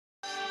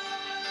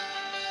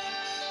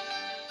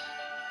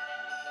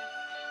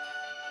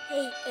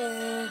Hey,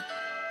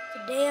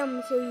 today I'm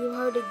gonna show you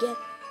how to get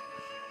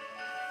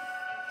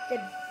the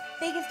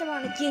biggest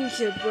amount of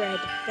gingerbread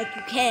that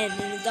you can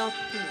in a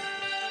document.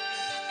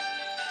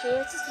 So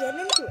let's just get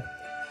into it.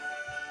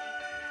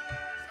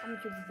 How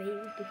much of a baby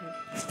because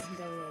I don't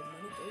know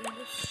many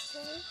babies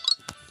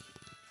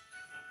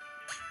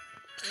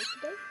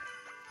today.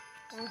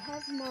 I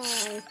have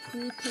my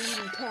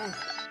preteen cat.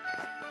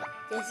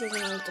 This is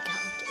an old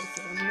account if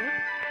you wanna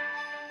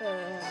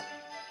know.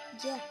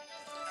 Yeah.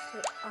 So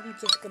I'm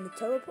just gonna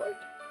teleport.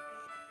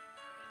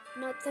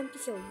 Now it's time to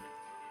show you.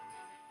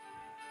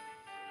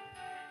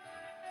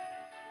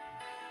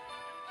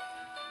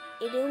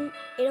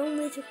 It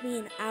only took me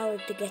an hour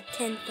to get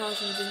 10,000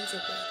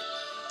 gingerbread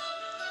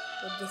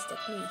with this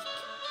technique.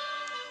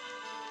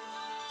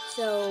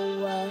 So,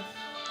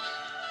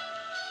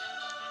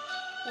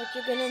 what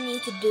you're gonna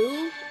need to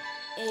do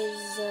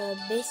is,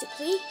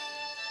 basically,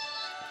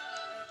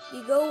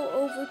 you go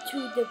over to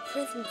the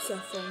present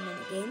shuffle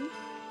minigame.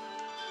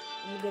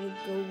 I'm gonna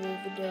go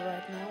over there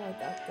right now. I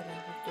thought that I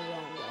went the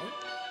wrong way.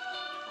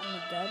 I'm a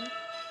dummy.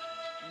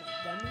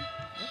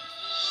 Yep.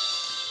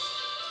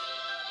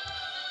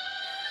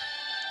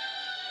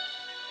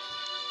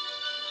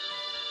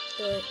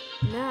 But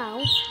now,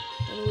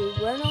 when we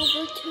run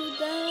over to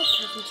the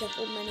present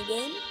shuffle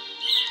minigame,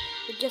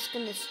 we're just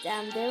gonna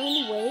stand there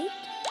and wait.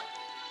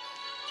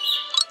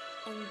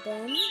 And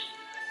then,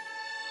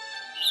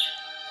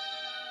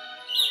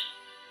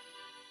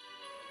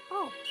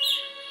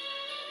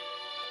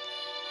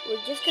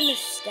 we're just gonna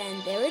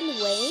stand there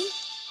and wait,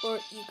 or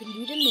you can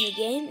do the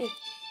minigame if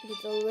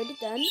it's already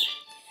done.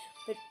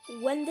 But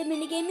when the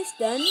minigame is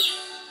done,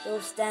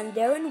 you'll stand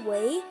there and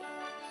wait,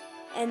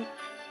 and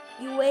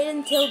you wait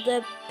until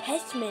the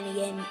pet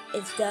minigame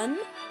is done,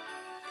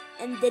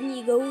 and then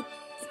you go,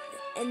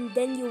 and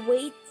then you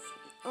wait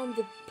on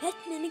the pet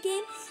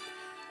minigames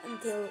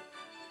until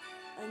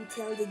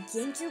the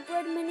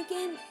gingerbread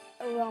minigame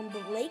around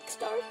the lake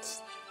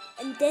starts,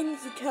 and then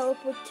you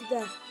teleport to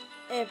the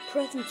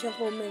present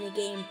shuffle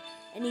minigame,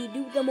 and you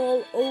do them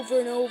all over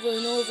and over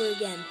and over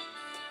again,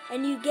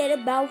 and you get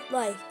about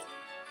like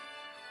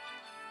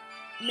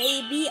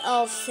maybe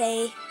I'll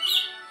say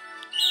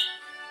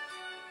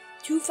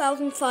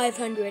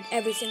 2,500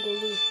 every single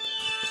loop.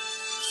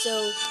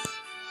 So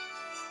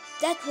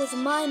that was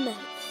my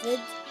method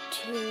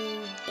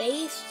to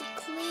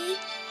basically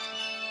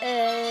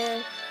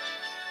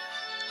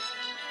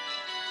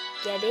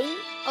getting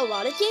a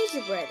lot of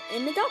gingerbread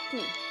in the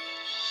document.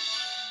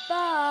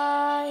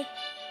 Bye!